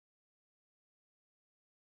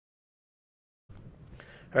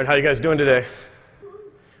All right, how you guys doing today?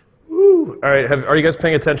 Woo! All right, are you guys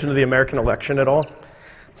paying attention to the American election at all?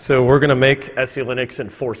 So we're going to make SELinux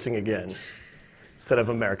enforcing again instead of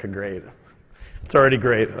America great. It's already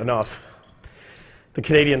great enough. The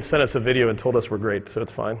Canadians sent us a video and told us we're great, so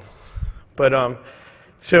it's fine. But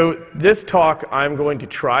so this talk, I'm going to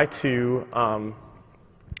try to I'm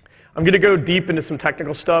going to go deep into some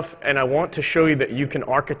technical stuff, and I want to show you that you can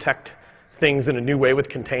architect things in a new way with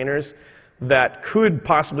containers that could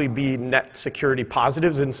possibly be net security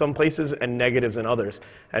positives in some places and negatives in others,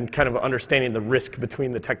 and kind of understanding the risk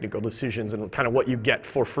between the technical decisions and kind of what you get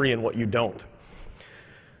for free and what you don't.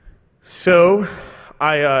 So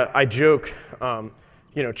I joke,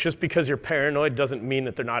 you know, just because you're paranoid doesn't mean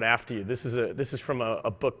that they're not after you. This is from a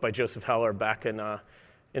book by Joseph Heller back in the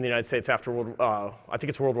United States after I think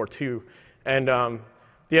it's World War II. And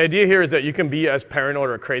the idea here is that you can be as paranoid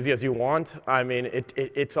or crazy as you want. I mean,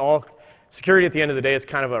 it's all, security at the end of the day is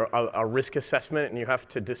kind of a risk assessment, and you have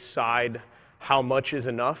to decide how much is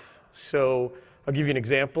enough. So I'll give you an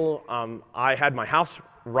example. I had my house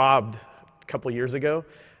robbed a couple years ago,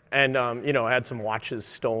 and you know, I had some watches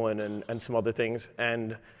stolen and some other things.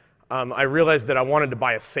 And I realized that I wanted to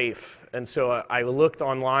buy a safe. And so I looked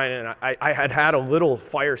online, and I had a little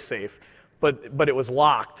fire safe, but it was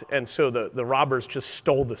locked. And so the robbers just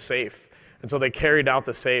stole the safe. And so they carried out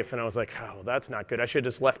the safe, and I was like, oh, that's not good. I should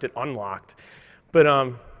have just left it unlocked.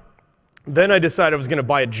 But then I decided I was going to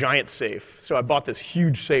buy a giant safe. So I bought this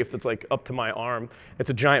huge safe that's like up to my arm. It's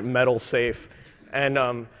a giant metal safe. And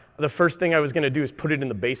the first thing I was going to do is put it in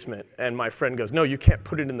the basement. And my friend goes, no, you can't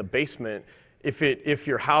put it in the basement. If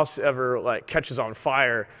your house ever like catches on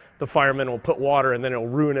fire, the firemen will put water, and then it'll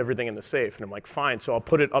ruin everything in the safe. And I'm like, fine, so I'll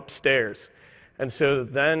put it upstairs. And so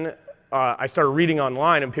then I started reading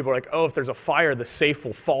online, and people are like, oh, if there's a fire, the safe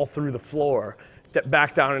will fall through the floor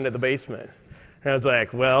back down into the basement. And I was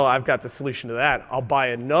like, well, I've got the solution to that. I'll buy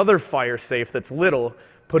another fire safe that's little,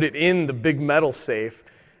 put it in the big metal safe,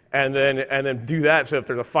 and then do that. So if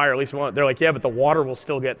there's a fire, at least one. They're like, yeah, but the water will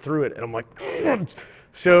still get through it. And I'm like,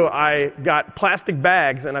 so I got plastic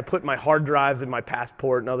bags, and I put my hard drives and my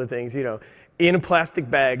passport and other things, you know, in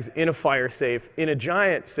plastic bags, in a fire safe, in a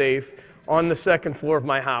giant safe on the second floor of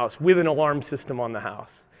my house with an alarm system on the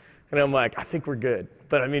house. And I'm like, I think we're good.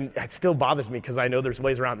 But I mean, it still bothers me because I know there's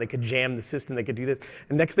ways around. They could jam the system, they could do this.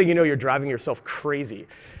 And next thing you know, you're driving yourself crazy.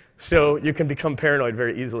 So you can become paranoid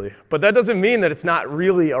very easily. But that doesn't mean that it's not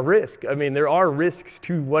really a risk. I mean, there are risks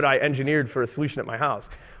to what I engineered for a solution at my house.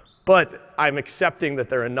 But I'm accepting that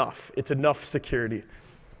they're enough. It's enough security.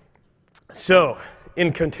 So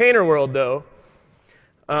in container world, though,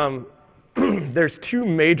 there's two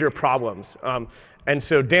major problems. And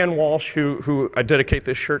so Dan Walsh, who I dedicate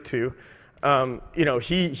this shirt to, you know,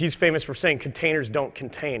 he's famous for saying containers don't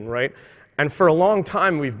contain, right? And for a long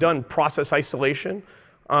time, we've done process isolation.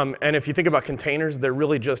 And if you think about containers, they're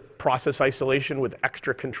really just process isolation with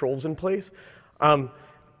extra controls in place.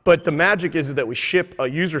 But the magic is that we ship a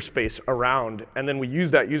user space around, and then we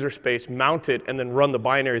use that user space, mount it, and then run the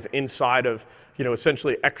binaries inside of, you know,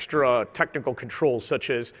 essentially extra technical controls, such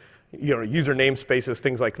as, you know, user namespaces,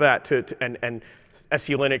 things like that, and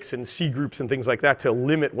SELinux and C groups and things like that to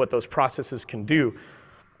limit what those processes can do.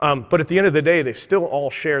 But at the end of the day, they still all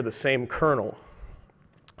share the same kernel.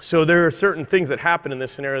 So there are certain things that happen in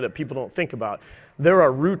this scenario that people don't think about. There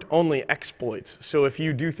are root-only exploits. So if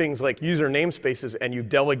you do things like user namespaces and you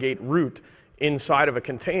delegate root inside of a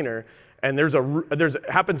container, and there's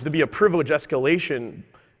happens to be a privilege escalation,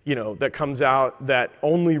 you know, that comes out that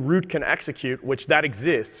only root can execute, which that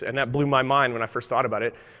exists, and that blew my mind when I first thought about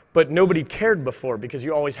it. But nobody cared before because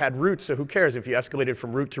you always had root, so who cares? If you escalated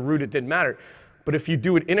from root to root, it didn't matter. But if you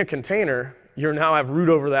do it in a container, you now have root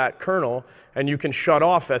over that kernel, and you can shut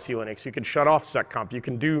off SELinux, you can shut off SECCOMP, you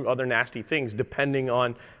can do other nasty things depending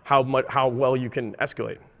on how well you can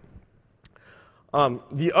escalate.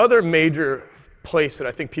 The other major place that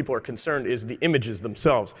I think people are concerned is the images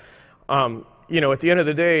themselves. You know, at the end of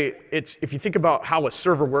the day, if you think about how a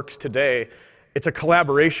server works today, it's a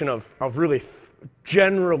collaboration of really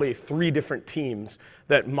generally 3 different teams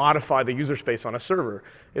that modify the user space on a server.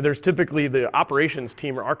 There's typically the operations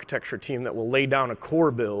team or architecture team that will lay down a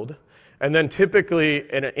core build. And then typically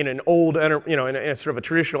in an old, you know, in a sort of a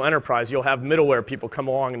traditional enterprise, you'll have middleware people come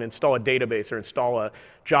along and install a database or install a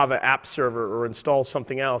Java app server or install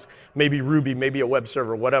something else, maybe Ruby, maybe a web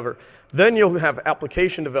server, whatever. Then you'll have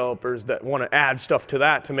application developers that want to add stuff to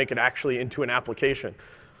that to make it actually into an application.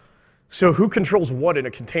 So who controls what in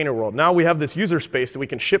a container world? Now we have this user space that we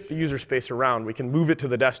can ship the user space around. We can move it to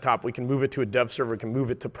the desktop. We can move it to a dev server. We can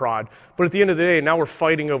move it to prod. But at the end of the day, now we're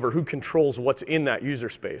fighting over who controls what's in that user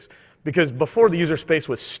space. Because before, the user space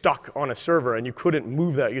was stuck on a server, and you couldn't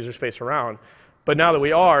move that user space around. But now that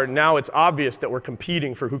we are, now it's obvious that we're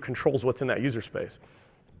competing for who controls what's in that user space.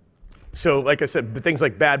 So like I said, things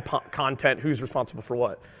like bad content, who's responsible for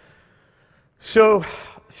what. So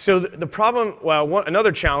the problem, well,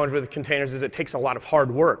 another challenge with containers is it takes a lot of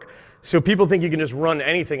hard work. So people think you can just run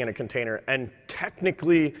anything in a container, and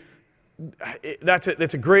technically, there's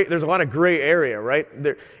a lot of gray area, right?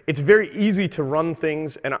 It's very easy to run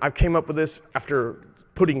things, and I came up with this after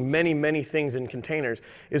putting many, many things in containers,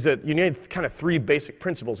 is that you need kind of 3 basic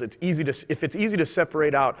principles. If it's easy to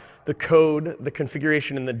separate out the code, the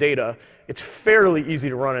configuration, and the data, it's fairly easy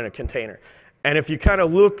to run in a container. And if you kind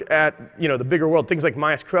of look at the bigger world, things like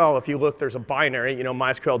MySQL, if you look, there's a binary,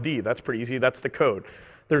 MySQL-D, that's pretty easy, that's the code.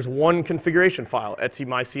 There's one configuration file, etc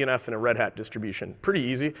myCNF in a Red Hat distribution, pretty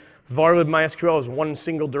easy. Varlib MySQL is one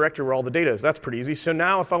single directory where all the data is, that's pretty easy. So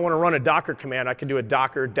now if I want to run a Docker command, I can do a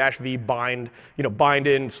docker-v bind, bind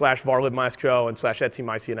in /varlib MySQL and /etc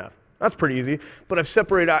myCNF. That's pretty easy, but I've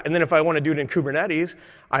separated out, and then if I want to do it in Kubernetes,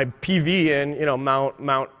 I PV in,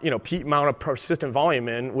 mount a persistent volume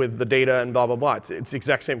in with the data and blah, blah, blah. It's the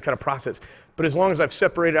exact same kind of process. But as long as I've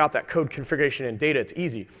separated out that code configuration and data, it's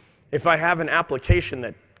easy. If I have an application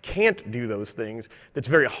that can't do those things, that's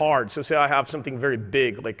very hard. So say I have something very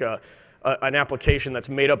big, like an application that's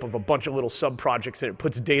made up of a bunch of little sub-projects and it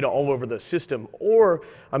puts data all over the system. Or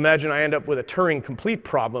imagine I end up with a Turing complete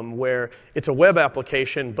problem where it's a web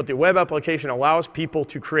application, but the web application allows people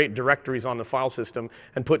to create directories on the file system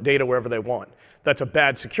and put data wherever they want. That's a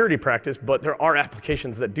bad security practice, but there are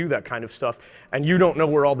applications that do that kind of stuff, and you don't know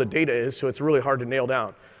where all the data is, so it's really hard to nail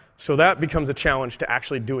down. So that becomes a challenge to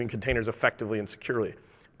actually doing containers effectively and securely.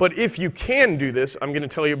 But if you can do this, I'm going to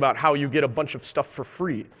tell you about how you get a bunch of stuff for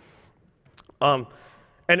free. And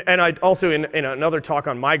I also, in another talk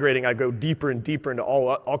on migrating, I go deeper and deeper into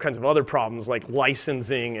all kinds of other problems like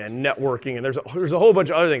licensing and networking, and there's a whole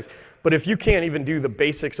bunch of other things. But if you can't even do the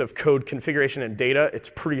basics of code configuration and data,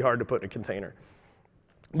 it's pretty hard to put in a container.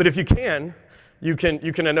 But if you can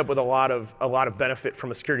end up with a lot of benefit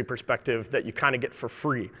from a security perspective that you kind of get for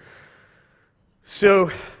free.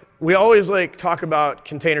 So we always talk about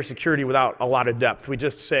container security without a lot of depth. We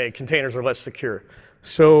just say containers are less secure.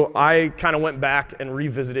 So I kind of went back and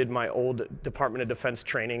revisited my old Department of Defense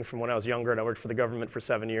training from when I was younger, and I worked for the government for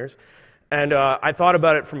 7 years. And I thought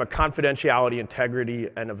about it from a confidentiality, integrity,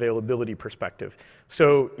 and availability perspective.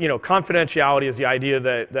 So confidentiality is the idea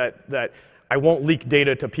that I won't leak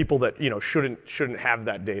data to people that shouldn't have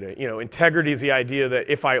that data. Integrity is the idea that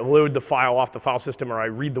if I load the file off the file system or I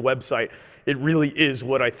read the website, it really is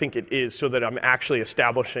what I think it is, so that I'm actually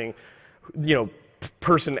establishing,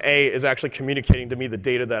 person A is actually communicating to me the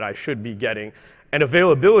data that I should be getting. And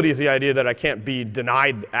availability is the idea that I can't be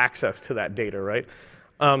denied access to that data, right?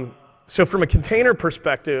 So from a container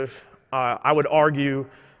perspective, I would argue,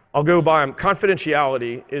 I'll go by them.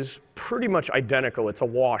 Confidentiality is pretty much identical. It's a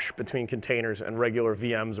wash between containers and regular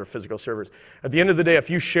VMs or physical servers. At the end of the day,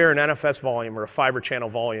 if you share an NFS volume or a fiber channel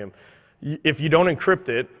volume, if you don't encrypt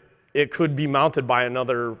it, it could be mounted by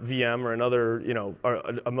another VM or another,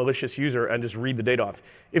 a malicious user and just read the data off.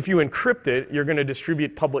 If you encrypt it, you're going to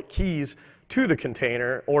distribute public keys to the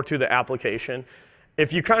container or to the application.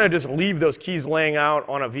 If you kind of just leave those keys laying out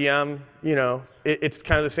on a VM, it's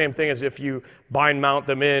kind of the same thing as if you bind mount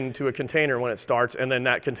them into a container when it starts, and then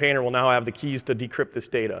that container will now have the keys to decrypt this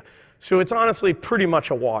data. So it's honestly pretty much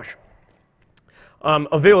a wash.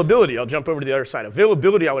 Availability, I'll jump over to the other side.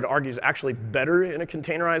 Availability, I would argue, is actually better in a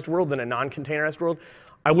containerized world than a non-containerized world.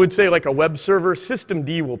 I would say like a web server,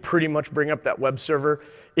 systemd will pretty much bring up that web server.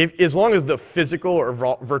 As long as the physical or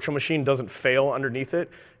virtual machine doesn't fail underneath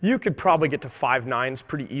it, you could probably get to 5 nines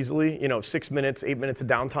pretty easily, 6 minutes, 8 minutes of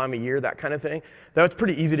downtime a year, that kind of thing. That's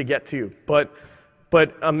pretty easy to get to. But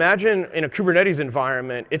imagine in a Kubernetes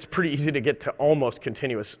environment, it's pretty easy to get to almost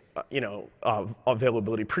continuous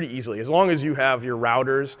availability pretty easily. As long as you have your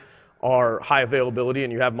routers are high availability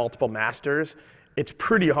and you have multiple masters, it's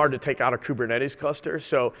pretty hard to take out a Kubernetes cluster.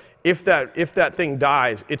 So if that thing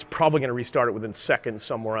dies, it's probably going to restart it within seconds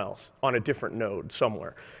somewhere else on a different node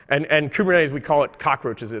somewhere. And Kubernetes, we call it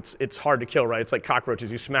cockroaches. It's hard to kill, right? It's like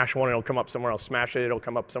cockroaches. You smash one, it'll come up somewhere else. Smash it, it'll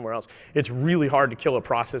come up somewhere else. It's really hard to kill a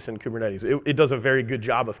process in Kubernetes. It does a very good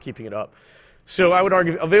job of keeping it up. So I would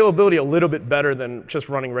argue availability a little bit better than just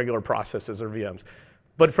running regular processes or VMs.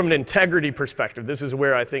 But from an integrity perspective, this is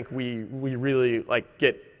where I think we really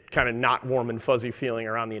get kind of not warm and fuzzy feeling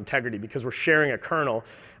around the integrity, because we're sharing a kernel,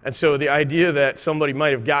 And so the idea that somebody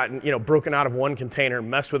might have gotten, broken out of one container,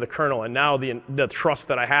 messed with the kernel, and now the trust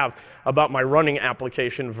that I have about my running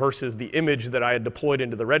application versus the image that I had deployed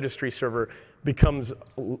into the registry server becomes,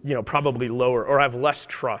 probably lower, or I have less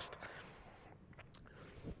trust.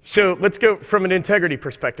 So let's go from an integrity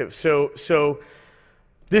perspective. So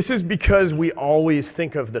this is because we always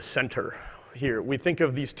think of the center here. We think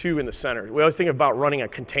of these two in the center. We always think about running a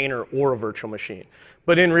container or a virtual machine.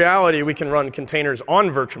 But in reality, we can run containers on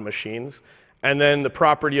virtual machines, and then the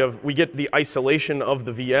property of, we get the isolation of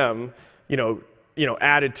the VM,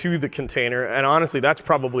 added to the container, and honestly, that's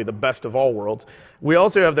probably the best of all worlds. We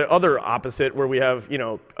also have the other opposite, where we have,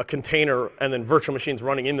 a container and then virtual machines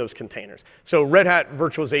running in those containers. So Red Hat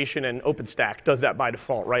virtualization and OpenStack does that by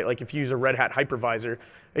default, right? Like if you use a Red Hat hypervisor,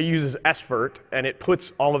 it uses svirt, and it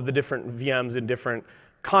puts all of the different VMs in different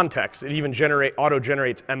contexts. It even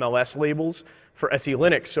auto-generates MLS labels for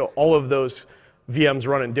SELinux, so all of those VMs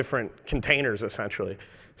run in different containers, essentially.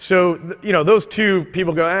 So, those two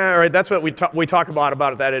people go, all right, that's what we talk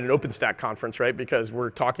about that at an OpenStack conference, right? Because we're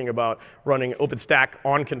talking about running OpenStack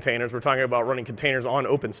on containers. We're talking about running containers on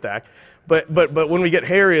OpenStack. But when we get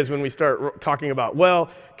hairy is when we start talking about, well,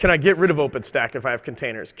 can I get rid of OpenStack if I have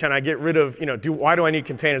containers? Can I get rid of, why do I need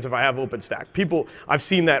containers if I have OpenStack? I've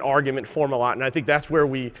seen that argument form a lot, and I think that's where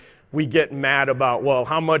we get mad about, well,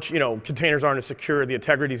 how much, containers aren't as secure, the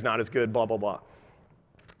integrity's not as good, blah, blah, blah.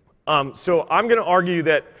 So I'm going to argue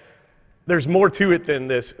that there's more to it than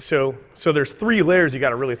this. So there's three layers you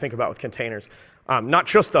got to really think about with containers. Not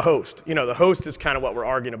just the host. The host is kind of what we're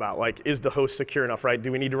arguing about. Like, is the host secure enough, right? Do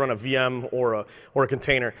we need to run a VM or a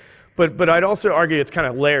container? But I'd also argue it's kind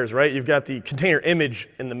of layers, right? You've got the container image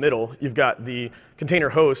in the middle. You've got the container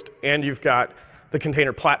host, and you've got the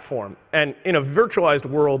container platform. And in a virtualized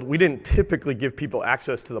world, we didn't typically give people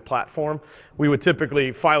access to the platform. We would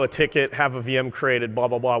typically file a ticket, have a VM created, blah,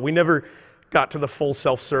 blah, blah. We never got to the full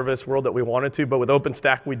self-service world that we wanted to, but with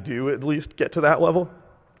OpenStack, we do at least get to that level.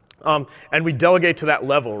 And we delegate to that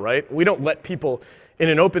level, right? We don't let people, in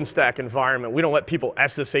an OpenStack environment, we don't let people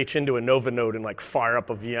SSH into a Nova node and like fire up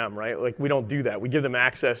a VM, right? Like, we don't do that. We give them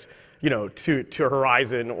access to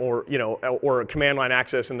Horizon or a command line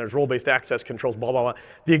access, and there's role-based access controls, blah, blah, blah.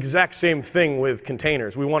 The exact same thing with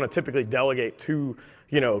containers. We want to typically delegate to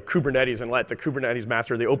Kubernetes and let the Kubernetes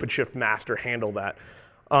master, the OpenShift master, handle that.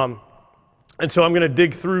 And so I'm going to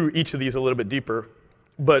dig through each of these a little bit deeper.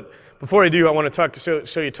 But before I do, I want to talk,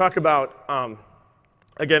 so you talk about,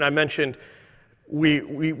 again, I mentioned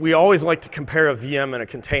we always like to compare a VM and a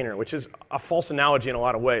container, which is a false analogy in a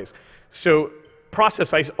lot of ways. So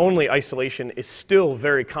process-only isolation is still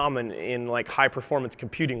very common in like high-performance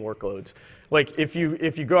computing workloads. Like if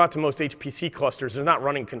you go out to most HPC clusters, they're not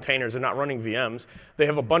running containers, they're not running VMs. They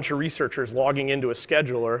have a bunch of researchers logging into a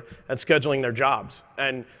scheduler and scheduling their jobs.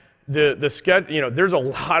 And there's a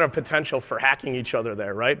lot of potential for hacking each other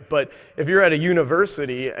there, right? But if you're at a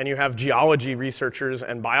university and you have geology researchers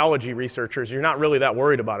and biology researchers, you're not really that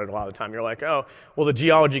worried about it a lot of the time. You're like, oh, well, the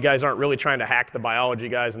geology guys aren't really trying to hack the biology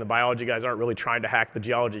guys, and the biology guys aren't really trying to hack the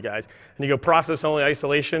geology guys. And you go process-only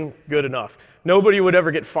isolation, good enough. Nobody would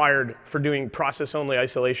ever get fired for doing process-only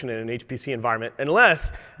isolation in an HPC environment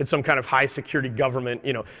unless it's some kind of high-security government,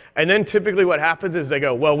 And then typically what happens is they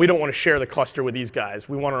go, well, we don't want to share the cluster with these guys.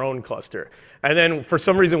 We want our own cluster. And then for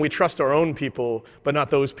some reason we trust our own people, but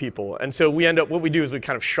not those people. And so we end up, what we do is we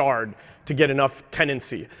kind of shard to get enough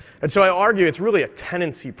tenancy. And so I argue it's really a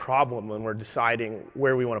tenancy problem when we're deciding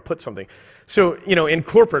where we want to put something. So, in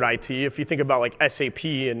corporate IT, if you think about like SAP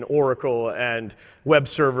and Oracle and web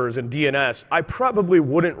servers and DNS, I probably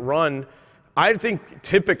wouldn't run, I think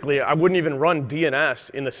typically I wouldn't even run DNS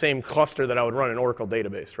in the same cluster that I would run an Oracle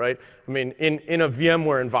database, right? I mean, in a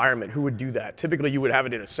VMware environment, who would do that? Typically you would have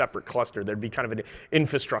it in a separate cluster. There'd be kind of an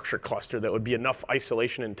infrastructure cluster that would be enough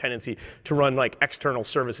isolation and tenancy to run like external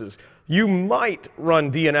services. You might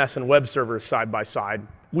run DNS and web servers side by side.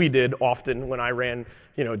 We did often when I ran,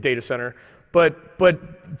 data center. But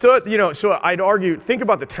so I'd argue, think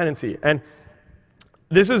about the tenancy. And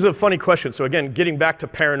this is a funny question. So again, getting back to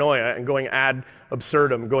paranoia and going ad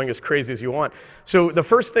absurdum, going as crazy as you want. So the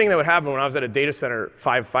first thing that would happen when I was at a data center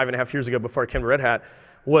five and a half years ago before I came to Red Hat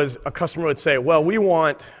was a customer would say, well, we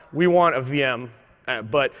want a VM,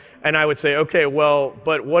 and I would say, okay, well,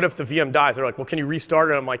 but what if the VM dies? They're like, well, can you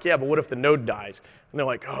restart it? I'm like, yeah, but what if the node dies? And they're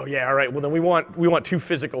like, oh yeah, all right, well then we want two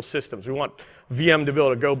physical systems. We want VM to be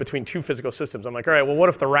able to go between two physical systems. I'm like, all right, well what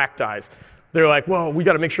if the rack dies? They're like, well, we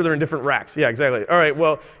got to make sure they're in different racks. Yeah, exactly. All right,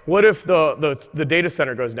 well, what if the data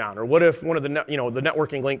center goes down? Or what if one of the the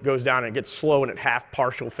networking link goes down and it gets slow and it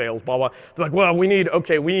partial fails, blah, blah. They're like, well, we need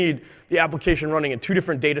the application running in 2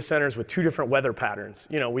 different data centers with 2 different weather patterns.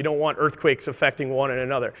 We don't want earthquakes affecting one and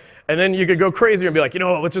another. And then you could go crazy and be like,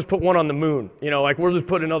 let's just put one on the moon. Like we'll just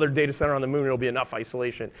put another data center on the moon, it'll be enough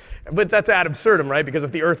isolation. But that's ad absurdum, right? Because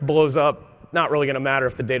if the Earth blows up, not really going to matter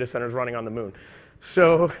if the data center is running on the moon.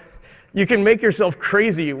 So you can make yourself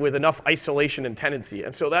crazy with enough isolation and tenancy.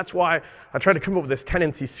 And so that's why I try to come up with this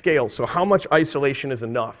tenancy scale. So how much isolation is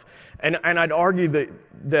enough? And I'd argue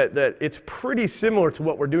that it's pretty similar to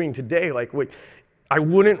what we're doing today. Like I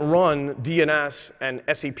wouldn't run DNS and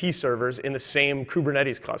SAP servers in the same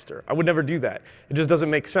Kubernetes cluster. I would never do that. It just doesn't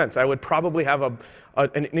make sense. I would probably have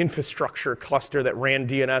an infrastructure cluster that ran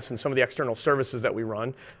DNS and some of the external services that we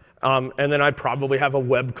run. And then I'd probably have a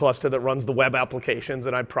web cluster that runs the web applications,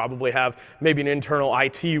 and I'd probably have maybe an internal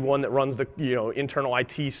IT one that runs the internal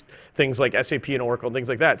IT things like SAP and Oracle and things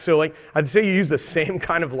like that. So I'd say you use the same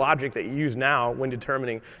kind of logic that you use now when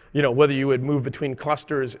determining whether you would move between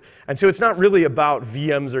clusters. And so it's not really about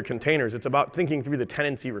VMs or containers. It's about thinking through the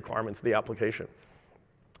tenancy requirements of the application.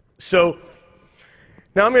 So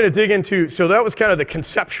now I'm going to dig into, so that was kind of the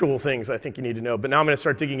conceptual things I think you need to know, but now I'm going to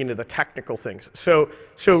start digging into the technical things. So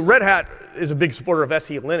Red Hat is a big supporter of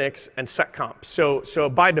SELinux and SECCOMP. So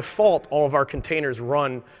by default, all of our containers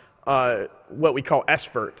run what we call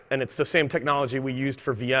svirt, and it's the same technology we used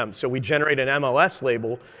for VMs. So we generate an MLS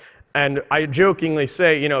label, and I jokingly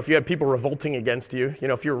say, if you had people revolting against you,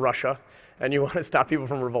 if you're Russia, and you want to stop people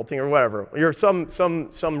from revolting or whatever, you're some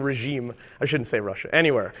regime, I shouldn't say Russia,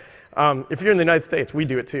 anywhere. If you're in the United States, we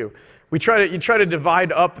do it too. You try to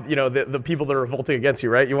divide up, the people that are revolting against you,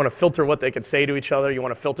 right? You want to filter what they can say to each other. You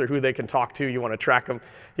want to filter who they can talk to. You want to track them.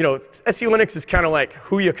 SELinux is kind of like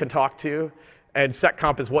who you can talk to, and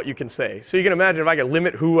SECCOMP is what you can say. So you can imagine if I could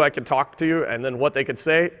limit who I can talk to and then what they could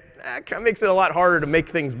say, that kind of makes it a lot harder to make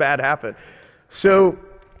things bad happen. So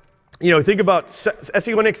think about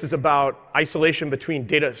SELinux is about isolation between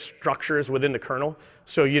data structures within the kernel.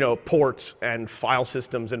 So ports and file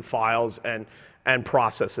systems and files and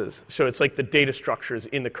processes. So it's like the data structures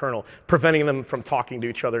in the kernel, preventing them from talking to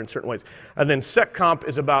each other in certain ways. And then SECCOMP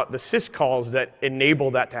is about the syscalls that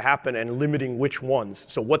enable that to happen and limiting which ones,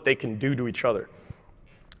 so what they can do to each other.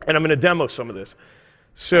 And I'm going to demo some of this.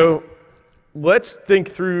 So let's think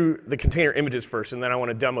through the container images first, and then I want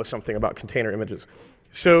to demo something about container images.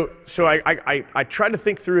 So I try to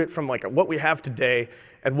think through it from what we have today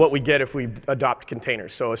and what we get if we adopt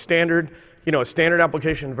containers. So a standard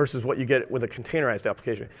application versus what you get with a containerized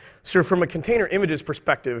application. So from a container images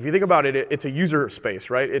perspective, if you think about it, it's a user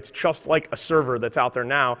space, right? It's just like a server that's out there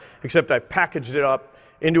now, except I've packaged it up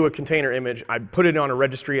into a container image, I put it on a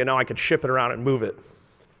registry, and now I could ship it around and move it.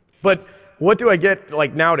 But what do I get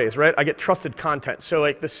nowadays, right? I get trusted content.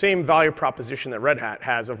 So the same value proposition that Red Hat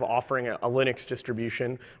has of offering a Linux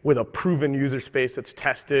distribution with a proven user space that's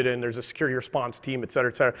tested and there's a security response team, et cetera,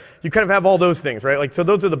 et cetera. You kind of have all those things, right? So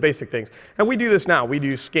those are the basic things. And we do this now. We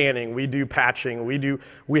do scanning, we do patching,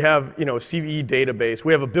 we have CVE database,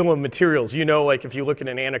 we have a bill of materials. If you look at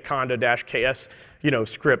an Anaconda-KS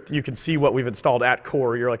script, you can see what we've installed at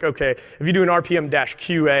core. You're like, okay, if you do an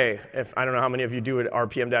RPM-QA, I don't know how many of you do it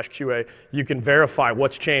RPM-QA, you can verify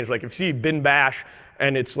what's changed. If you see bin bash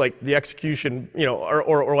and it's the execution,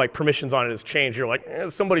 or permissions on it has changed, you're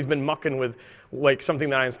like, somebody's been mucking with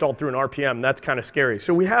something that I installed through an RPM. That's kind of scary.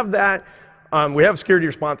 So we have that. We have security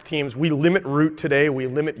response teams. We limit root today. We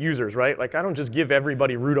limit users, right? I don't just give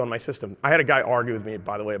everybody root on my system. I had a guy argue with me,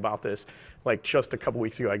 by the way, about this. Just a couple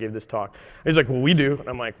weeks ago, I gave this talk. He's like, well, we do. And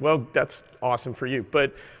I'm like, well, that's awesome for you.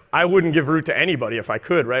 But I wouldn't give root to anybody if I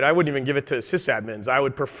could, right? I wouldn't even give it to sysadmins. I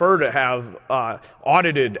would prefer to have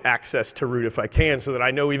audited access to root if I can, so that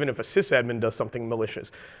I know even if a sysadmin does something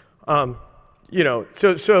malicious. So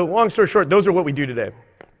long story short, those are what we do today.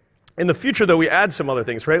 In the future, though, we add some other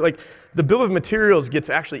things, right? The bill of materials gets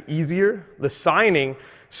actually easier. The signing.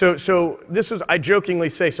 So this was, I jokingly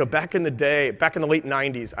say, so back in the day, back in the late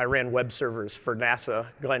 90s, I ran web servers for NASA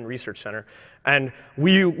Glenn Research Center. And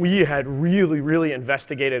we had really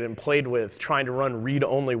investigated and played with trying to run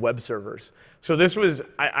read-only web servers. So this was,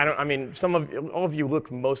 I mean, all of you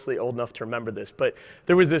look mostly old enough to remember this, but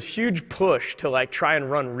there was this huge push to try and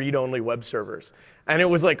run read-only web servers. And it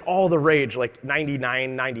was all the rage,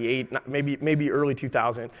 99, 98, maybe early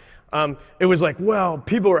 2000. it was like, well,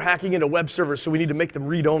 people are hacking into web servers, so we need to make them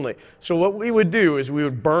read-only. So what we would do is we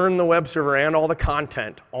would burn the web server and all the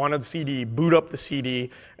content on a CD, boot up the CD,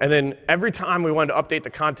 and then every time we wanted to update the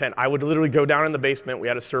content, I would literally go down in the basement. We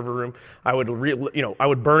had a server room. I would, I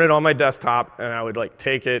would burn it on my desktop, and I would like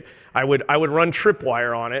take it. I would run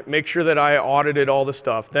tripwire on it, make sure that I audited all the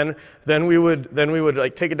stuff. Then we would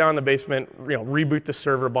like take it down in the basement, reboot the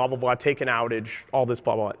server, blah blah blah, take an outage, all this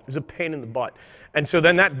blah blah. It was a pain in the butt. And so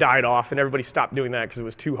then that died off, and everybody stopped doing that because it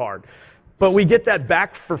was too hard. But we get that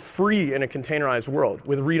back for free in a containerized world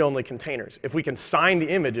with read-only containers. If we can sign the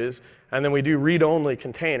images, and then we do read-only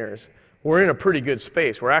containers, we're in a pretty good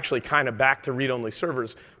space. We're actually kind of back to read-only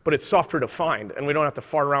servers, but it's software defined, and we don't have to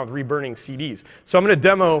fart around with reburning CDs. So I'm going to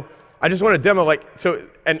demo, I just want to demo, like, so,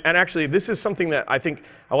 and actually, this is something that I think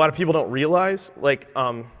a lot of people don't realize. Like,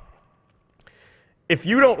 if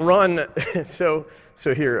you don't run, so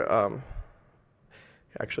here,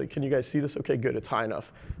 actually, can you guys see this? Okay, good. It's high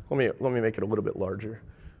enough. Let me make it a little bit larger.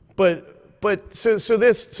 So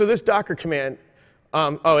this Docker command.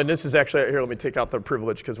 Oh, and this is actually here. Let me take out the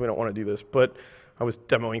privilege because we don't want to do this. But I was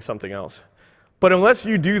demoing something else. But unless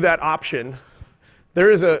you do that option,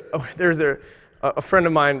 there's a friend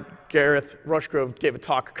of mine, Gareth Rushgrove, gave a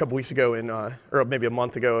talk a couple weeks ago or maybe a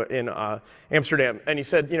month ago in Amsterdam, and he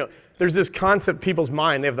said, there's this concept in people's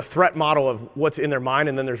mind. They have the threat model of what's in their mind,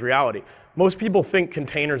 and then there's reality. Most people think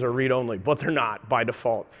containers are read-only, but they're not by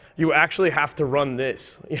default. You actually have to run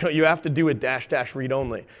this. You have to do a --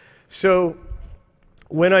 read-only. So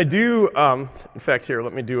when I do, in fact, here,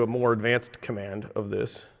 let me do a more advanced command of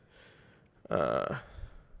this. I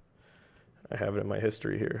have it in my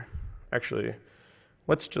history here. Actually,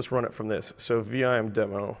 let's just run it from this. So vim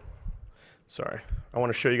demo. Sorry, I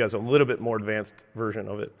want to show you guys a little bit more advanced version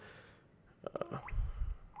of it.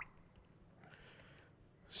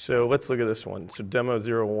 So let's look at this one. So demo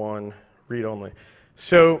 01, read only.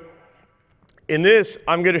 So in this,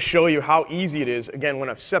 I'm going to show you how easy it is, again, when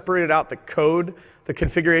I've separated out the code, the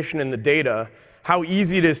configuration, and the data, how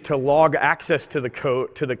easy it is to log access to the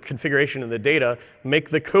code, to the configuration and the data, make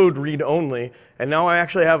the code read only, and now I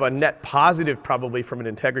actually have a net positive probably from an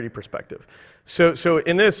integrity perspective. So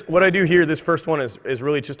in this, what I do here, this first one is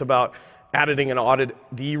really just about adding an audit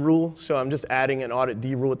D rule. So I'm just adding an audit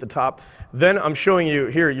D rule at the top. Then I'm showing you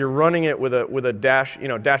here, you're running it with a dash,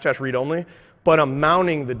 -- read only, but I'm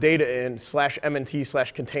mounting the data in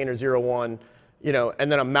 /mnt/container01,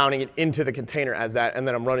 and then I'm mounting it into the container as that, and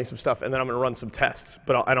then I'm running some stuff, and then I'm going to run some tests,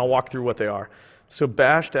 and I'll walk through what they are. So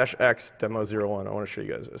bash-x demo 01, I want to show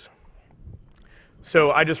you guys this.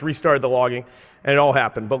 So I just restarted the logging, and it all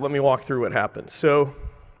happened, but let me walk through what happened. So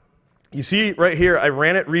you see right here, I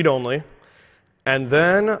ran it read-only, and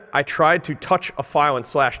then I tried to touch a file in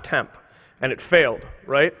 /temp, and it failed,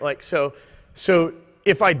 right? Like so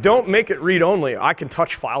if I don't make it read-only, I can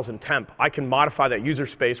touch files in temp. I can modify that user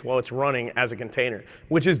space while it's running as a container,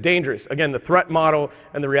 which is dangerous. Again, the threat model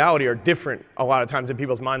and the reality are different a lot of times in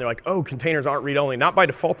people's mind. They're like, oh, containers aren't read-only. Not by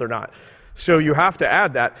default, they're not. So you have to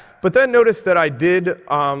add that. But then notice that I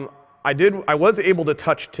was able to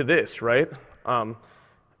touch to this, right?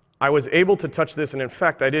 I was able to touch this, and in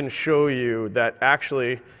fact, I didn't show you that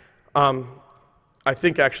actually, I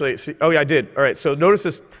think actually, oh yeah, I did. All right, so notice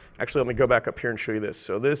this. Actually, let me go back up here and show you this.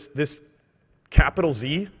 So this capital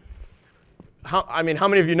Z, how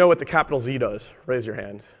many of you know what the capital Z does? Raise your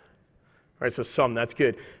hand. All right, so some, that's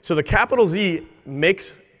good. So the capital Z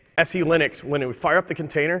makes SELinux, when we fire up the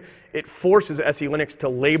container, it forces SELinux to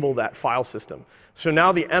label that file system. So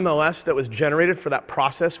now the MLS that was generated for that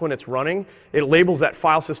process when it's running, it labels that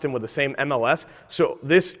file system with the same MLS. So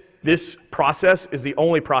this process is the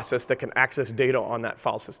only process that can access data on that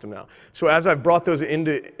file system now. So as I've brought those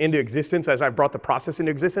into existence, as I've brought the process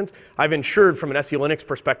into existence, I've ensured from an SELinux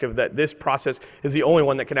perspective that this process is the only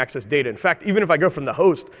one that can access data. In fact, even if I go from the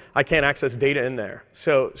host, I can't access data in there.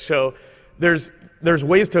 So there's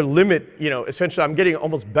ways to limit, essentially I'm getting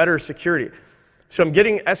almost better security. So I'm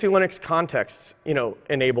getting SELinux contexts,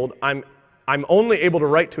 enabled. I'm only able to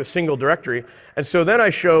write to a single directory. And so then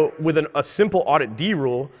I show with a simple audit D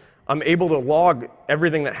rule, I'm able to log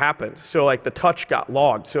everything that happened. So like the touch got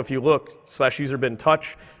logged. So if you look /userbin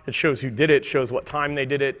touch, it shows who did it, shows what time they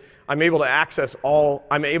did it. I'm able to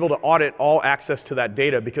audit all access to that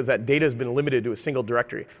data because that data has been limited to a single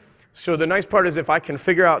directory. So the nice part is if I can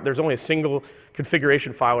figure out there's only a single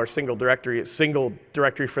configuration file or a single directory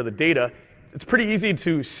for the data, it's pretty easy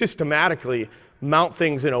to systematically mount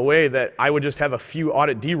things in a way that I would just have a few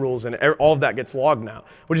audit D rules and all of that gets logged now,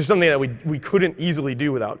 which is something that we couldn't easily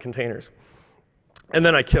do without containers. And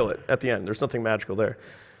then I kill it at the end. There's nothing magical there.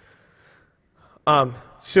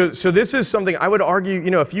 So this is something I would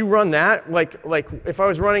argue, if you run that, like if I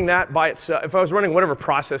was running that by itself, if I was running whatever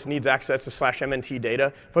process needs access to /mnt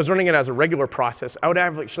data, if I was running it as a regular process, I would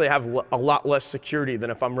actually have a lot less security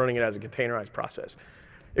than if I'm running it as a containerized process.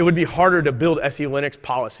 It would be harder to build SELinux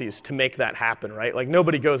policies to make that happen, right? Like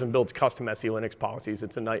nobody goes and builds custom SELinux policies.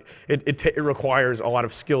 It requires a lot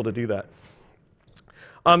of skill to do that.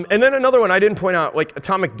 And then another one I didn't point out, like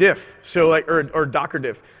atomic diff, so or Docker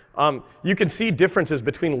diff. You can see differences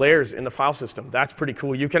between layers in the file system. That's pretty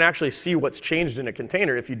cool. You can actually see what's changed in a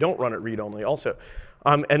container if you don't run it read-only also.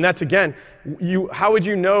 And that's, again, how would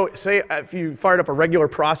you know, say if you fired up a regular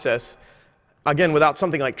process, again, without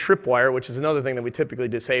something like tripwire, which is another thing that we typically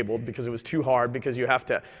disabled because it was too hard, because you have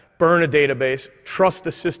to burn a database, trust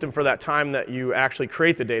the system for that time that you actually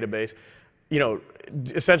create the database,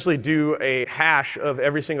 essentially do a hash of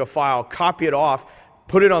every single file, copy it off,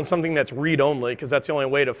 put it on something that's read-only, because that's the only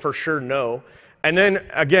way to for sure know. And then,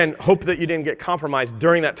 again, hope that you didn't get compromised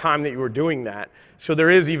during that time that you were doing that. So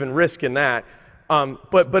there is even risk in that.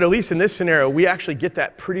 But at least in this scenario, we actually get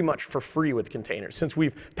that pretty much for free with containers. Since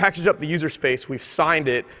we've packaged up the user space, we've signed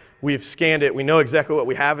it, we've scanned it, we know exactly what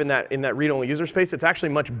we have in that read-only user space, it's actually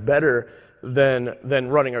much better than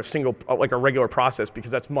running a regular process,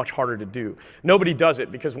 because that's much harder to do. Nobody does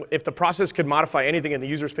it, because if the process could modify anything in the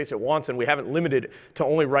user space it wants and we haven't limited it to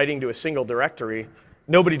only writing to a single directory,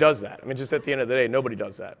 nobody does that. I mean, just at the end of the day, nobody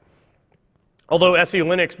does that. Although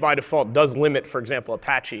SELinux by default does limit, for example,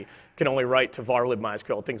 Apache can only write to var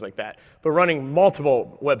libmysql, things like that. But running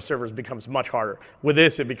multiple web servers becomes much harder. With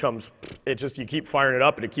this, you keep firing it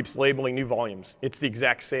up and it keeps labeling new volumes. It's the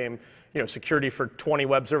exact same security for 20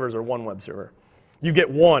 web servers or one web server. You get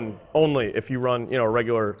one only if you run a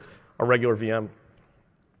regular VM.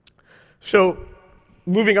 So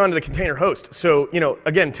moving on to the container host. So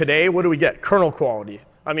again, today, what do we get? Kernel quality.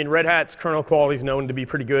 I mean, Red Hat's kernel quality is known to be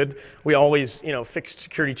pretty good. We always fix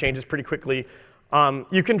security changes pretty quickly.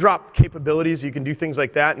 You can drop capabilities. You can do things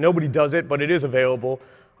like that. Nobody does it, but it is available.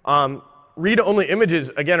 Read-only images,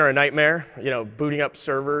 again, are a nightmare. Booting up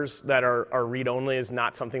servers that are read-only is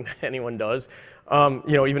not something that anyone does.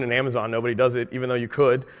 Even in Amazon, nobody does it, even though you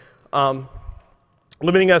could.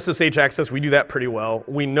 Limiting SSH access, we do that pretty well.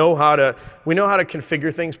 We know how to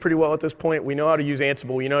configure things pretty well at this point. We know how to use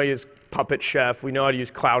Ansible. We know how to use Puppet Chef. We know how to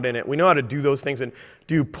use Cloud Init. We know how to do those things and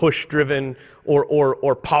do push-driven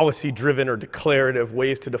or policy-driven or declarative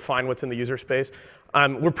ways to define what's in the user space.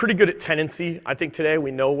 We're pretty good at tenancy. I think today we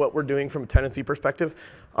know what we're doing from a tenancy perspective.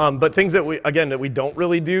 But things that we don't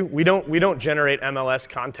really do, we don't generate MLS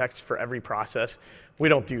context for every process. We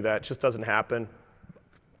don't do that. It just doesn't happen.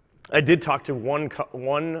 I did talk to one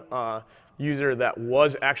user that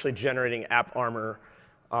was actually generating AppArmor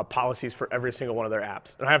policies for every single one of their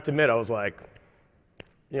apps. And I have to admit, I was like,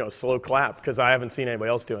 slow clap, because I haven't seen anybody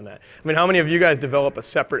else doing that. I mean, how many of you guys develop a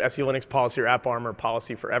separate SELinux policy or AppArmor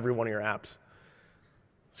policy for every one of your apps?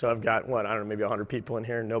 So I've got, I don't know, maybe 100 people in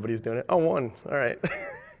here, and nobody's doing it. Oh, one, all right.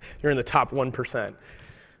 You're in the top 1%.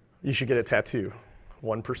 You should get a tattoo,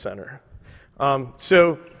 1%er.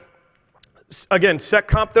 So again,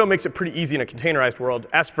 SECCOMP, though, makes it pretty easy in a containerized world.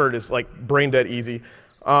 SVirt is like brain dead easy.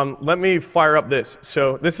 Let me fire up this.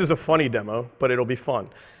 So this is a funny demo, but it'll be fun.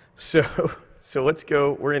 So let's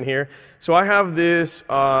go. We're in here. So I have this.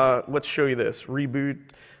 Let's show you this. Reboot.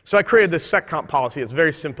 So I created this SECCOMP policy. It's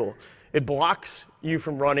very simple. It blocks you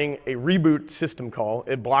from running a reboot system call.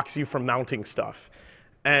 It blocks you from mounting stuff.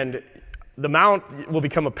 And the mount will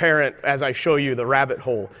become apparent as I show you the rabbit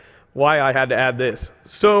hole, why I had to add this.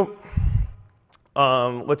 So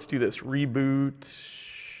let's do this.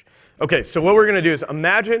 Reboot. OK, so what we're going to do is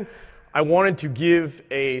imagine I wanted to give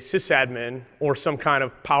a sysadmin or some kind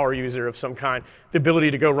of power user of some kind the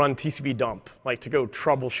ability to go run TCP dump, like to go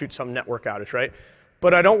troubleshoot some network outage, right?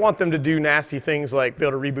 But I don't want them to do nasty things like be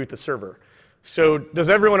able to reboot the server. So does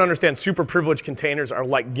everyone understand super privileged containers are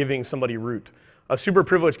like giving somebody root? A super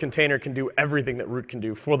privileged container can do everything that root can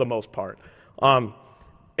do for the most part. And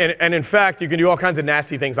in fact, you can do all kinds of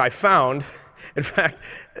nasty things. I found, in fact,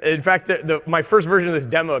 my first version of this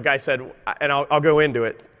demo, a guy said, and I'll go into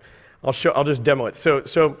it. I'll just demo it.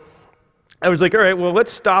 So I was like, all right, well,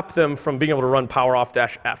 let's stop them from being able to run power off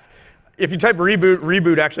 -f. If you type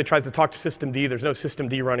reboot actually tries to talk to systemd. There's no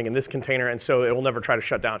systemd running in this container, and so it will never try to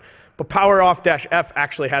shut down. But power off -f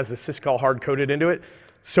actually has the syscall hard-coded into it.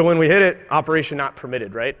 So when we hit it, operation not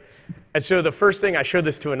permitted, right? And so the first thing, I showed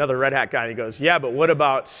this to another Red Hat guy, and he goes, yeah, but what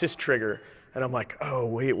about systrigger? And I'm like, oh,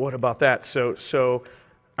 wait, what about that? So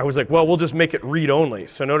I was like, well, we'll just make it read-only.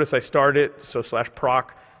 So notice I start it, so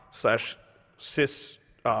 /proc/sys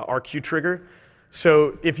rq trigger.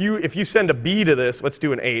 So if you send a B to this, let's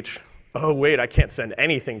do an H. oh wait, I can't send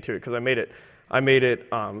anything to it because I made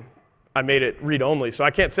it read only, so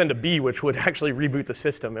I can't send a B, which would actually reboot the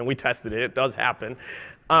system, and we tested it. It does happen.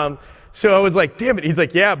 So I was like, damn it. He's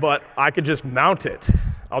like, yeah, but I could just mount it.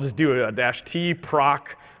 I'll just do a -t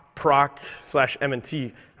proc/mnt.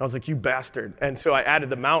 And I was like, you bastard. And so I added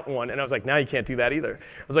the mount one, and I was like, now you can't do that either.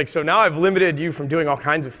 I was like, so now I've limited you from doing all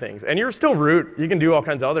kinds of things. And you're still root. You can do all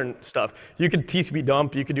kinds of other stuff. You could TCP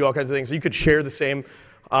dump. You could do all kinds of things. You could share the same.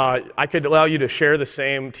 I could allow you to share the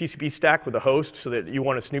same TCP stack with a host so that you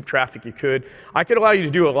want to snoop traffic, you could. I could allow you to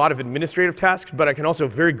do a lot of administrative tasks, but I can also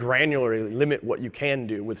very granularly limit what you can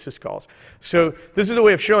do with syscalls. So this is a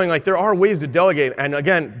way of showing like there are ways to delegate. And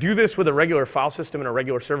again, do this with a regular file system and a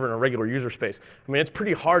regular server and a regular user space. I mean, it's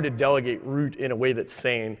pretty hard to delegate root in a way that's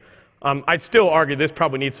sane. I'd still argue this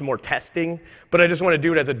probably needs some more testing, but I just want to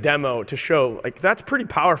do it as a demo to show like that's pretty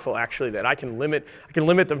powerful actually, that I can limit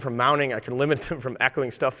them from mounting, I can limit them from echoing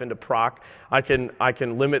stuff into proc, I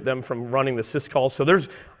can limit them from running the syscalls. So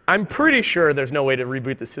I'm pretty sure there's no way to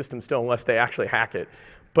reboot the system still unless they actually hack it.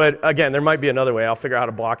 But again, there might be another way. I'll figure out how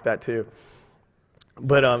to block that too.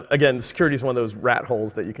 But again, the security is one of those rat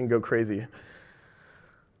holes that you can go crazy.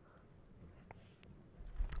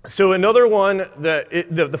 So another one,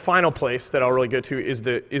 the final place that I'll really go to is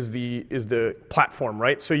the platform,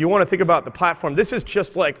 right? So you want to think about the platform. This is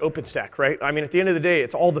just like OpenStack, right? I mean, at the end of the day,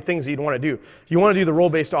 it's all the things that you'd want to do. You want to do the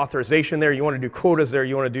role-based authorization there. You want to do quotas there.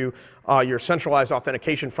 You want to do your centralized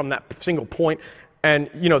authentication from that single point. And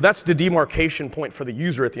that's the demarcation point for the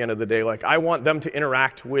user at the end of the day. Like I want them to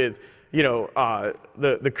interact with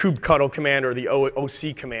the kubectl command or the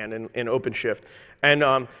OC command in OpenShift.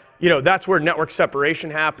 And that's where network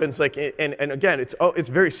separation happens. Like, and again, it's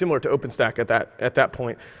very similar to OpenStack at that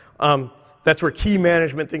point. That's where key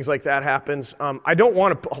management, things like that happens. I don't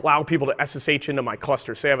want to allow people to SSH into my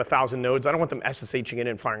cluster. Say I have 1,000 nodes. I don't want them SSHing in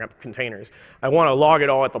and firing up containers. I want to log it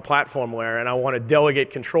all at the platform layer, and I want to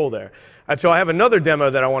delegate control there. And so I have another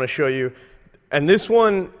demo that I want to show you. And this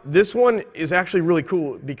one is actually really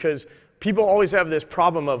cool because people always have this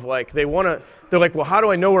problem of like, they're like, well, how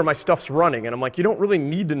do I know where my stuff's running? And I'm like, you don't really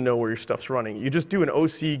need to know where your stuff's running. You just do an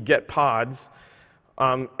OC get pods.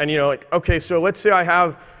 And like, okay, so let's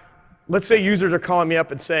say users are calling me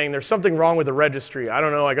up and saying there's something wrong with the registry. I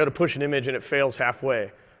don't know, I go to push an image and it fails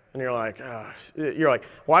halfway. And you're like,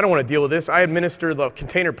 well, I don't want to deal with this. I administer the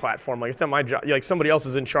container platform. Like, it's not my job. Like, somebody else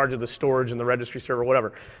is in charge of the storage and the registry server,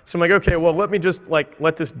 whatever. So I'm like, okay, well, let me just like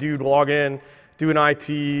let this dude log in, do an IT,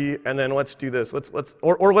 and then let's do this.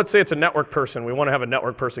 Or let's say it's a network person. We want to have a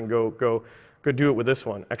network person go do it with this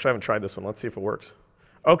one. Actually, I haven't tried this one. Let's see if it works.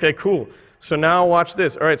 Okay, cool. So now watch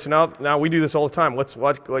this. All right, so now we do this all the time. Let's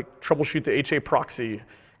troubleshoot the HA proxy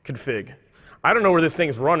config. I don't know where this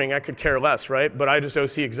thing's running. I could care less, right? But I just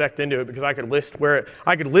OC exec into it because I could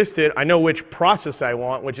list it. I know which process I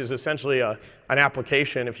want, which is essentially an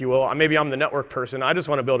application, if you will. Maybe I'm the network person. I just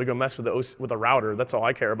want to be able to go mess with a router. That's all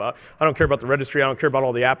I care about. I don't care about the registry. I don't care about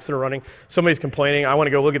all the apps that are running. Somebody's complaining. I want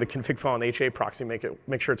to go look at the config file in the HA proxy, make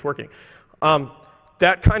sure it's working.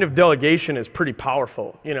 That kind of delegation is pretty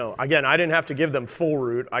powerful. Again, I didn't have to give them full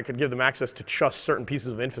root. I could give them access to just certain pieces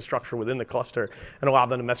of infrastructure within the cluster and allow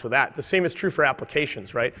them to mess with that. The same is true for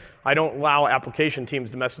applications, right? I don't allow application teams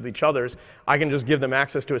to mess with each other's. I can just give them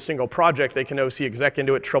access to a single project. They can OC exec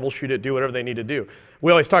into it, troubleshoot it, do whatever they need to do.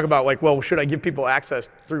 We always talk about like, well, should I give people access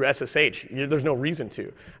through SSH? There's no reason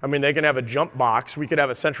to. I mean, they can have a jump box. We could have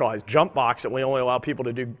a centralized jump box that we only allow people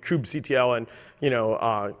to do kubectl and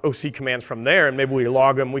OC commands from there, and maybe we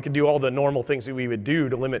log them. We could do all the normal things that we would do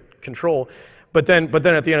to limit control. But then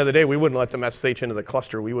at the end of the day, we wouldn't let them SSH into the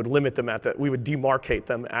cluster. We would limit them we would demarcate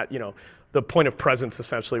them at, the point of presence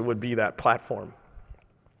essentially would be that platform.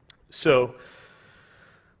 So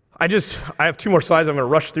I have 2 more slides I'm going to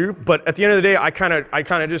rush through. But at the end of the day, I kind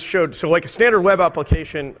of just showed, so like a standard web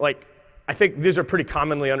application, like I think these are pretty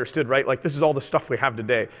commonly understood, right? Like this is all the stuff we have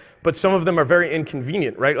today. But some of them are very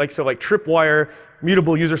inconvenient, right? Like so like tripwire,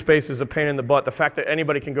 mutable user space is a pain in the butt. The fact that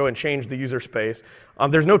anybody can go and change the user space.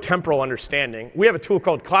 There's no temporal understanding. We have a tool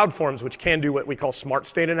called CloudForms, which can do what we call smart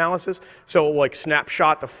state analysis. So it will like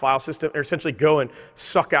snapshot the file system, or essentially go and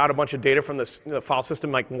suck out a bunch of data from the file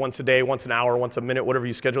system like once a day, once an hour, once a minute, whatever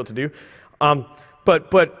you schedule it to do.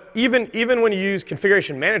 But even when you use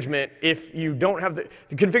configuration management, if you don't have the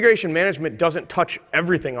configuration management doesn't touch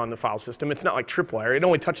everything on the file system. It's not like tripwire. It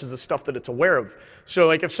only touches the stuff that it's aware of. So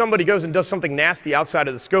like if somebody goes and does something nasty outside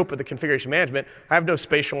of the scope of the configuration management, I have no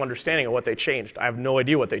spatial understanding of what they changed. I have no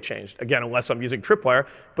idea what they changed. Again, unless I'm using tripwire,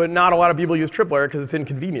 but not a lot of people use tripwire because it's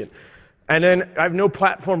inconvenient. And then I have no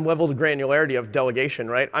platform level granularity of delegation,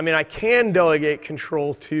 right? I mean, I can delegate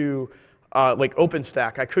control to like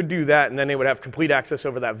OpenStack. I could do that, and then they would have complete access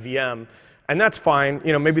over that VM. And that's fine.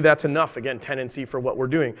 You know, maybe that's enough, again, tenancy for what we're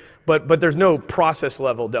doing. But there's no process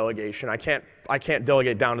level delegation. I can't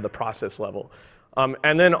delegate down to the process level.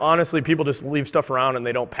 And then honestly, people just leave stuff around and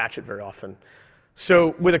they don't patch it very often.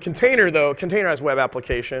 So with a container, though, containerized web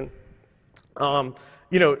application,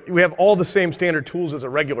 you know, we have all the same standard tools as a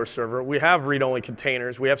regular server. We have read-only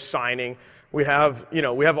containers. We have signing. We have, you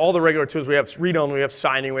know, we have all the regular tools. We have read-only, we have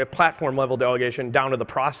signing, we have platform-level delegation down to the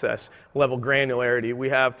process-level granularity. We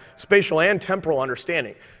have spatial and temporal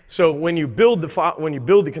understanding. So when you build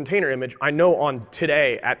the container image, I know on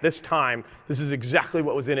today at this time, this is exactly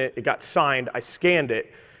what was in it. It got signed. I scanned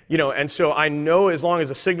it. You know, and so I know as long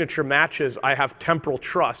as a signature matches, I have temporal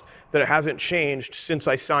trust that it hasn't changed since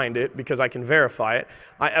I signed it because I can verify it.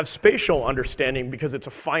 I have spatial understanding because it's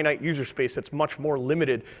a finite user space that's much more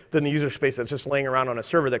limited than the user space that's just laying around on a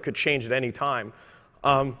server that could change at any time.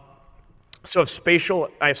 So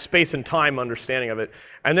I have space and time understanding of it.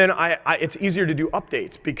 And then it's easier to do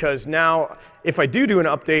updates because now if I do an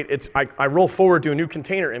update, I roll forward to a new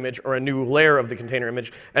container image or a new layer of the container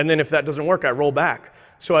image. And then if that doesn't work, I roll back.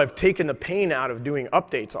 So I've taken the pain out of doing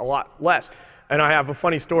updates a lot less. And I have a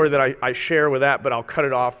funny story that I share with that, but I'll cut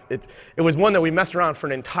it off. It was one that we messed around for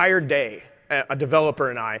an entire day, a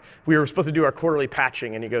developer and I. We were supposed to do our quarterly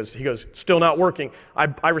patching, and he goes, still not working.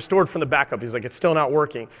 I restored from the backup. He's like, it's still not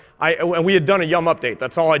working. And we had done a Yum update.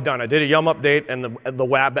 That's all I'd done. I did a Yum update, and the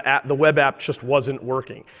web app just wasn't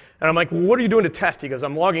working. And I'm like, well, what are you doing to test? He goes,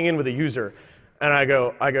 I'm logging in with a user. And I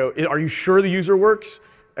go, are you sure the user works?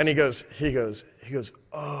 And he goes,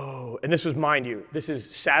 oh, and this was, mind you, this is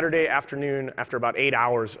Saturday afternoon after about 8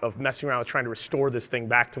 hours of messing around with trying to restore this thing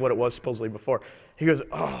back to what it was supposedly before. He goes,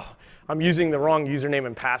 oh, I'm using the wrong username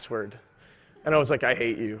and password. And I was like, I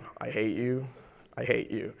hate you, I hate you, I hate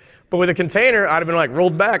you. But with a container, I'd have been like,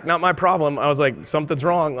 rolled back, not my problem. I was like, something's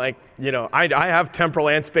wrong. Like, you know, I have temporal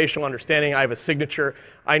and spatial understanding. I have a signature.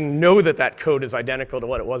 I know that code is identical to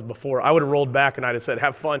what it was before. I would have rolled back and I'd have said,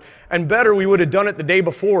 have fun. And better, we would have done it the day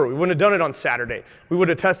before. We wouldn't have done it on Saturday. We would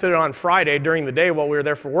have tested it on Friday during the day while we were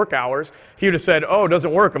there for work hours. He would have said, oh, it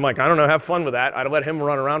doesn't work. I'm like, I don't know, have fun with that. I'd have let him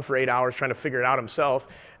run around for 8 hours trying to figure it out himself.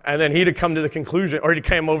 And then he'd have come to the conclusion, or he'd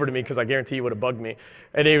come over to me because I guarantee he would have bugged me.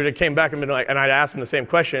 And he would have came back and been like, and I'd asked him the same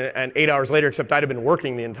question, and 8 hours later, except I'd have been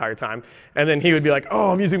working the entire time. And then he would be like, oh,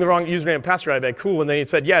 I'm using the wrong username and password. I'd be like, cool. And then he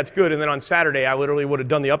said, yeah, it's good. And then on Saturday, I literally would have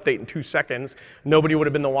done the update in 2 seconds. Nobody would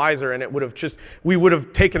have been the wiser, and it would have we would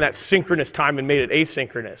have taken that synchronous time and made it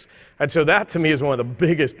asynchronous. And so that, to me, is one of the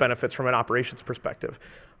biggest benefits from an operations perspective.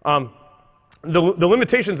 The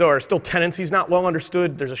limitations, though, are still tenancies not well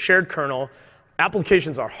understood. There's a shared kernel.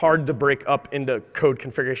 Applications are hard to break up into code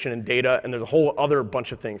configuration and data, and there's a whole other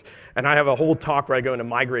bunch of things. And I have a whole talk where I go into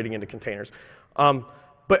migrating into containers. And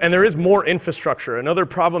there is more infrastructure. Another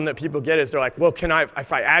problem that people get is they're like, well,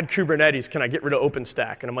 if I add Kubernetes, can I get rid of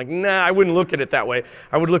OpenStack? And I'm like, nah, I wouldn't look at it that way.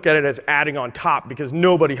 I would look at it as adding on top because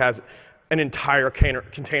nobody has an entire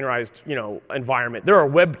containerized, you know, environment. There are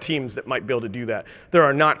web teams that might be able to do that. There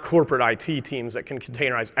are not corporate IT teams that can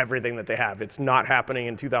containerize everything that they have. It's not happening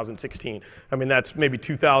in 2016. I mean, that's maybe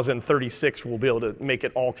 2036 we'll be able to make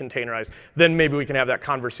it all containerized. Then maybe we can have that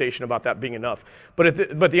conversation about that being enough. But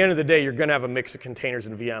at the end of the day, you're going to have a mix of containers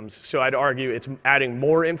and VMs. So I'd argue it's adding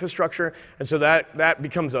more infrastructure, and so that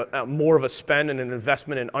becomes more of a spend and an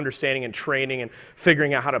investment in understanding and training and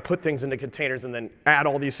figuring out how to put things into containers and then add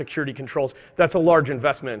all these security controls. That's a large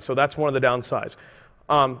investment, so that's one of the downsides.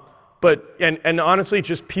 And honestly,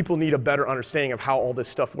 just people need a better understanding of how all this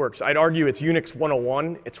stuff works. I'd argue it's Unix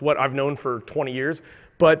 101. It's what I've known for 20 years,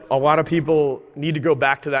 but a lot of people need to go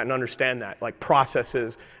back to that and understand that, like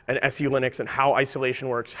processes and SELinux and how isolation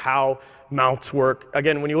works, how mounts work.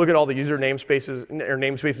 Again, when you look at all the user namespaces or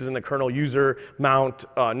namespaces in the kernel, user, mount,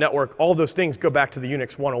 network, all those things go back to the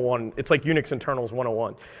Unix 101. It's like Unix internals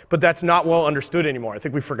 101. But that's not well understood anymore. I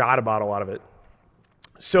think we forgot about a lot of it.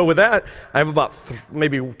 So with that, I have about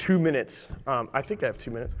maybe 2 minutes. I think I have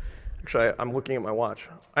 2 minutes. Actually, I'm looking at my watch.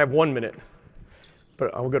 I have 1 minute,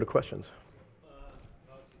 but I will go to questions.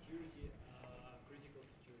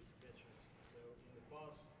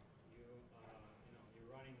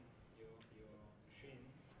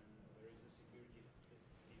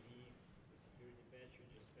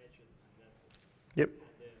 Yep. And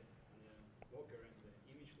the Docker and the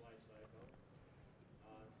image lifecycle,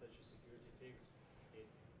 such a security fix,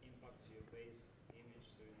 it impacts your base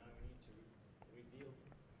image, so you now need to rebuild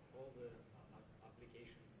all the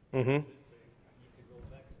application. Mm-hmm. So you need to go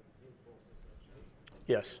back to the build process actually.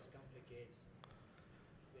 Yes. It complicates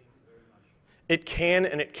things very much. It can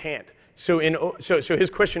and it can't. So his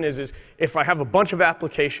question is if I have a bunch of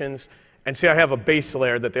applications and say I have a base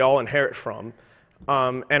layer that they all inherit from,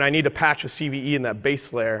 and I need to patch a CVE in that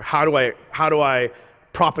base layer. How do I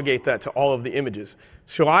propagate that to all of the images?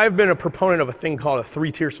 So I've been a proponent of a thing called a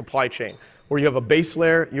 3-tier supply chain, where you have a base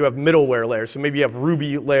layer, you have middleware layers. So maybe you have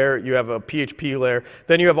Ruby layer, you have a PHP layer,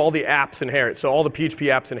 then you have all the apps inherit. So all the PHP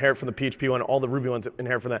apps inherit from the PHP one, all the Ruby ones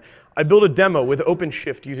inherit from that. I built a demo with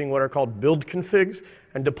OpenShift using what are called build configs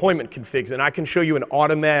and deployment configs, and I can show you an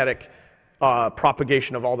automatic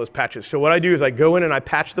propagation of all those patches. So what I do is I go in and I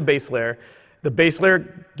patch the base layer. The base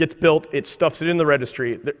layer gets built, it stuffs it in the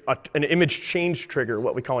registry. An image change trigger,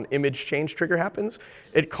 what we call an image change trigger happens.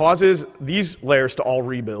 It causes these layers to all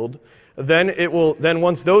rebuild. Then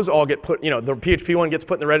once those all get put, the PHP one gets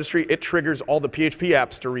put in the registry, it triggers all the PHP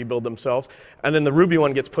apps to rebuild themselves. And then the Ruby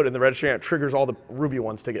one gets put in the registry and it triggers all the Ruby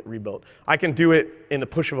ones to get rebuilt. I can do it in the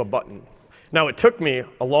push of a button. Now, it took me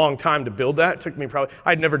a long time to build that. It took me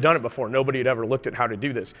I'd never done it before. Nobody had ever looked at how to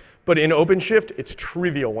do this. But in OpenShift, it's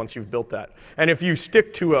trivial once you've built that. And if you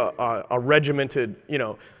stick to a regimented,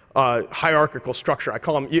 hierarchical structure, I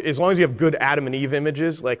call them, as long as you have good Adam and Eve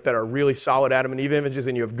images, like that are really solid Adam and Eve images,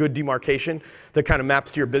 and you have good demarcation that kind of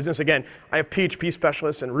maps to your business. Again, I have PHP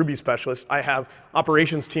specialists and Ruby specialists. I have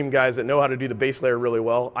operations team guys that know how to do the base layer really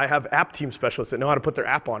well. I have app team specialists that know how to put their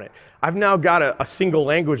app on it. I've now got a single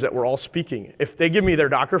language that we're all speaking. If they give me their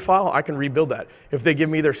Docker file, I can rebuild that. If they give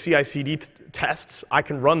me their CI/CD tests, I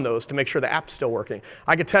can run those to make sure the app's still working.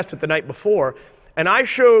 I could test it the night before. And I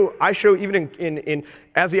show even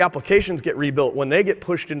as the applications get rebuilt, when they get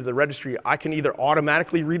pushed into the registry, I can either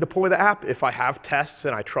automatically redeploy the app if I have tests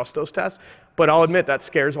and I trust those tests. But I'll admit that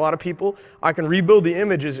scares a lot of people. I can rebuild the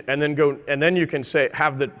images and then you can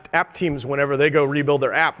have the app teams, whenever they go rebuild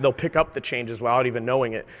their app, they'll pick up the changes without even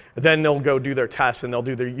knowing it. Then they'll go do their tests and they'll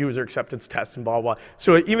do their user acceptance tests and blah, blah, blah.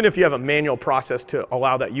 So even if you have a manual process to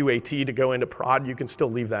allow that UAT to go into prod, you can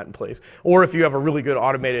still leave that in place. Or if you have a really good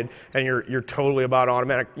automated and you're totally about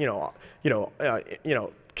automatic,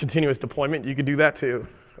 continuous deployment, you could do that too.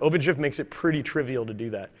 OpenShift makes it pretty trivial to do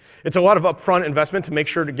that. It's a lot of upfront investment to make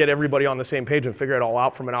sure to get everybody on the same page and figure it all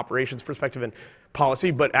out from an operations perspective and policy,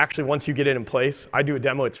 but actually once you get it in place, I do a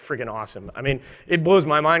demo, it's freaking awesome. I mean, it blows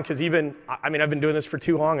my mind because I've been doing this for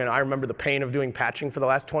too long and I remember the pain of doing patching for the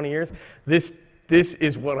last 20 years. This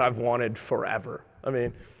is what I've wanted forever. I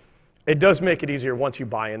mean, it does make it easier once you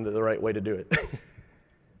buy into the right way to do it.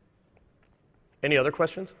 Any other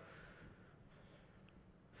questions?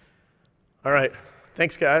 All right.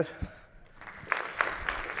 Thanks, guys.